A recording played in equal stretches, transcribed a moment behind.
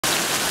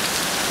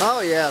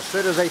Oh yes,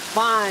 it is a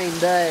fine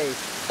day.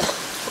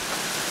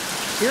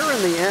 Here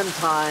in the end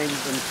times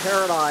in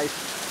paradise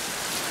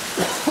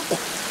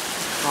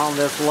on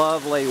this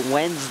lovely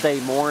Wednesday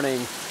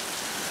morning,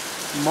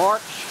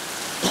 March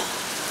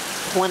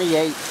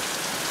 28th,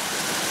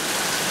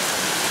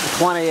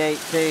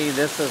 2018.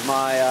 This is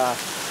my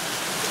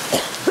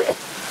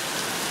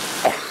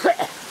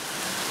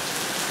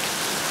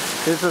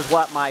this is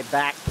what my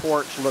back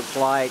porch looks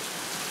like.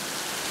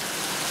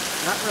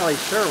 Not really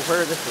sure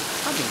where this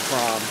is coming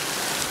from.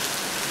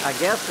 I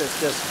guess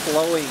it's just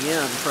flowing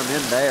in from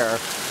in there.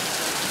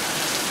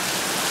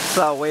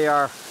 So we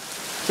are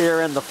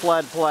here in the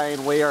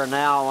floodplain. We are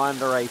now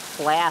under a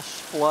flash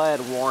flood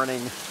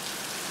warning.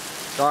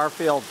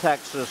 Garfield,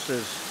 Texas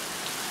is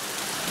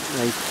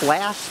a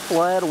flash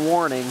flood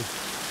warning.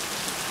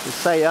 They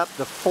say up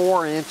to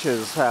 4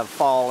 inches have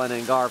fallen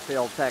in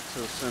Garfield,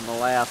 Texas in the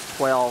last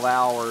 12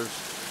 hours,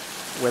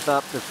 with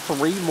up to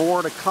 3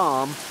 more to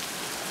come.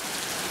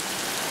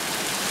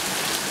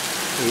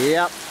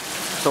 Yep.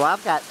 So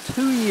I've got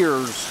 2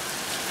 years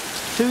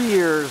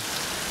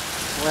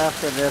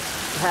left in this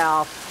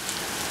house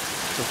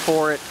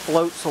before it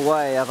floats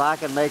away. If I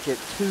can make it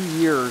 2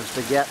 years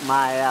to get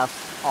my ass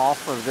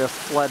off of this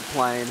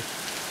floodplain,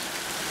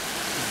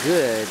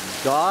 good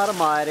God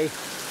Almighty.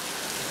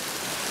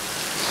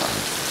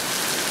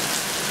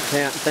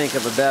 Can't think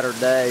of a better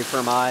day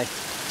for my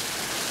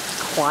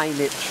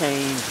climate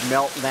change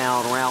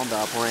meltdown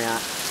roundup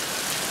rant.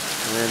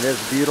 And this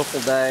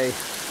beautiful day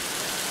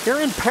here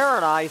in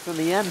paradise in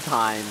the end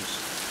times.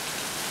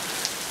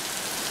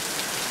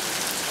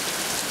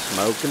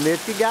 Smoking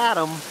if you got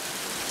 'em.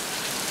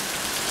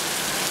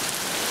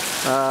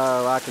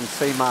 Oh, I can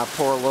see my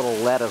poor little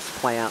lettuce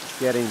plants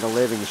getting the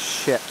living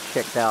shit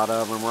kicked out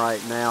of them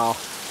right now.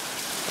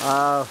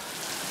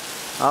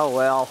 Oh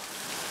well.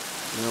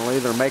 You'll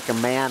either make a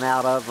man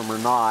out of them or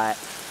not.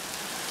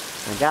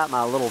 I got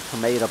my little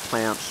tomato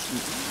plants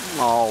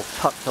all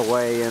tucked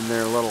away in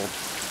their little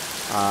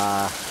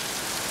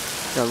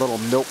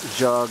milk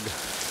jug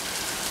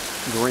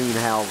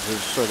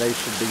greenhouses, so they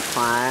should be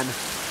fine.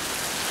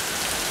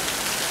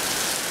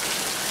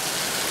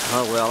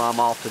 Oh well, I'm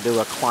off to do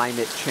a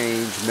climate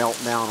change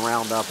meltdown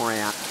roundup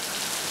rant.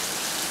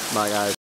 Bye guys.